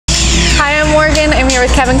here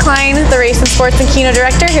with Kevin Klein, the Race and Sports and Keno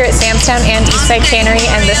Director here at Samstown and Eastside Cannery,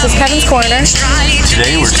 and this is Kevin's Corner.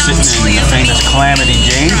 Today we're sitting in the famous Calamity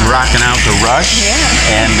Janes, rocking out the Rush,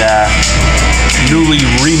 and newly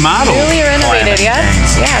remodeled. Newly renovated, yeah.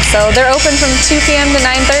 Yeah, so they're open from 2 p.m. to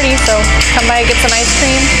 9:30, so come by and get some ice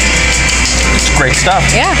cream. It's great stuff.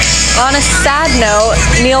 Yeah. On a sad note,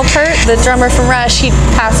 Neil Peart, the drummer from Rush, he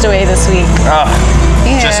passed away this week. Oh,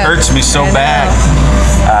 it just hurts me so bad.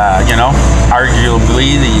 You know,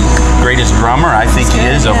 arguably the greatest drummer I think he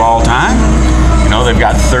is of all time. You know, they've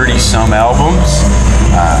got 30-some albums.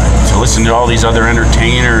 To listen to all these other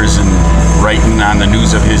entertainers and writing on the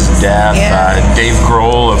news of his death. Dave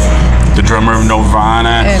Grohl, the drummer of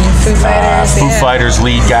Nirvana. And Foo Fighters. Foo Fighters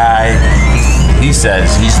lead guy. He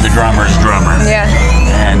says he's the drummer's drummer. Yeah.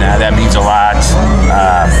 And that means a lot.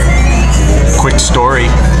 Quick story.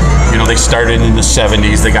 You know, they started in the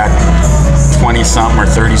 70s. They got 20-something or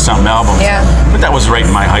 30-something albums. Yeah. But that was right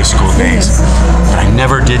in my high school days. But I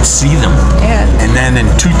never did see them. Yeah. And then in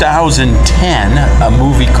 2010, a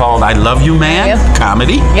movie called I Love You Man,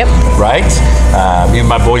 comedy. Yep. Right? Me and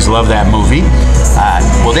my boys love that movie.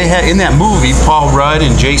 Well, they had in that movie, Paul Rudd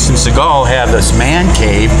and Jason Segel have this man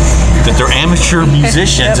cave that they're amateur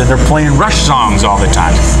musicians and they're playing Rush songs all the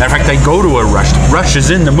time. Matter of fact, they go to a Rush. Rush is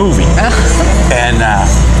in the movie. And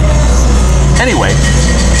anyway,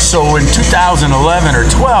 so in 2011 or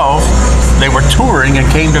 12, they were touring and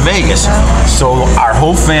came to Vegas. So our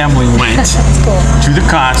whole family went to the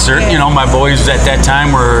concert. You know, my boys at that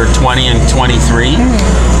time were 20 and 23.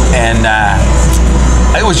 And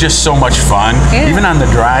it was just so much fun. Even on the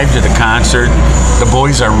drive to the concert, the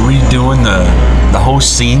boys are redoing the whole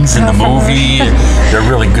scenes in the movie. They're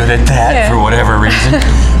really good at that for whatever reason.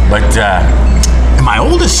 But my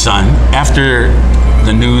oldest son, after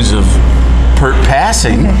the news of Peart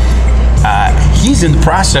passing, he's in the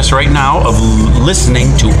process right now of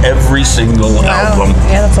listening to every single album.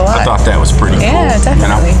 Yeah, that's a lot. I thought that was pretty cool. Yeah,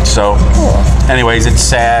 definitely. You know? So, anyways, it's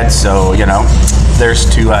sad. So, you know, there's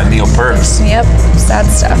to Neil Peart. Yep, sad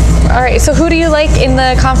stuff. All right, so who do you like in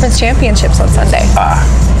the conference championships on Sunday?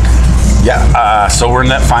 So we're in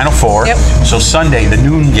that Final Four. So Sunday, the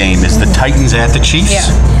noon game is the Titans at the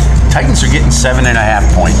Chiefs. Titans are getting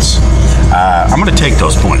 7.5 points. I'm going to take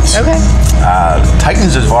those points. Okay.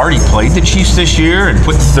 Titans have already played the Chiefs this year and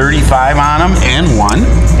put 35 on them and won.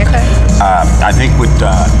 Okay. I think with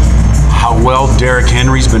how well Derrick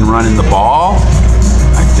Henry's been running the ball,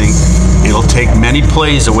 I think it'll take many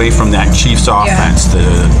plays away from that Chiefs offense. The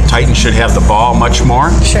Titans should have the ball much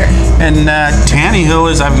more. Sure. And Tannehill,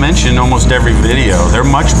 as I've mentioned almost every video, they're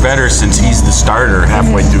much better since he's the starter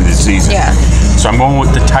halfway through the season. Yeah. So I'm going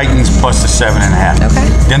with the Titans plus the 7.5. Okay.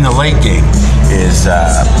 Then the late game is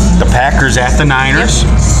the Packers at the Niners.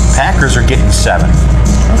 Packers are getting 7.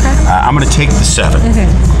 Okay. I'm going to take the 7.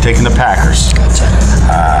 Taking the Packers. Gotcha.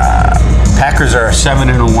 Packers are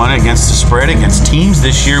 7-1 against the spread against teams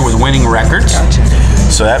this year with winning records. Gotcha.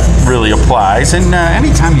 So that really applies. And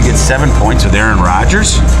anytime you get 7 points with Aaron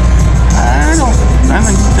Rodgers, I don't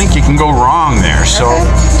think you can go wrong there. So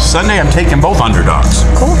Sunday, I'm taking both underdogs.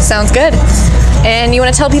 Cool. Sounds good. And you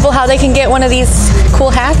want to tell people how they can get one of these cool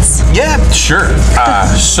hats? Yeah, sure.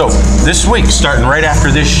 So this week, starting right after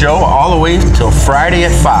this show, all the way till Friday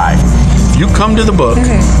at 5, if you come to the book,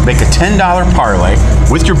 make a $10 parlay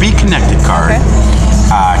with your Be Connected card.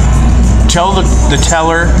 Tell the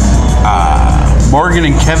teller Morgan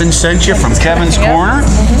and Kevin sent you from Kevin's Corner.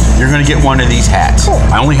 You're going to get one of these hats.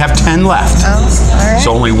 I only have 10 left. All right.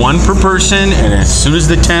 So only one per person, and as soon as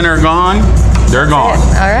the 10 are gone, they're gone.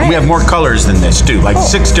 All right. And we have more colors than this too, like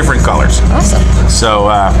 6 different colors. Awesome. So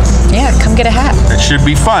yeah, come get a hat. It should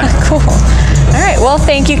be fun. Cool. All right, well,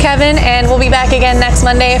 thank you, Kevin, and we'll be back again next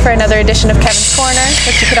Monday for another edition of Kevin's Corner,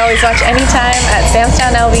 which you could always watch anytime at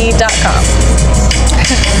samstownlv.com.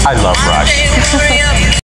 I love Rush.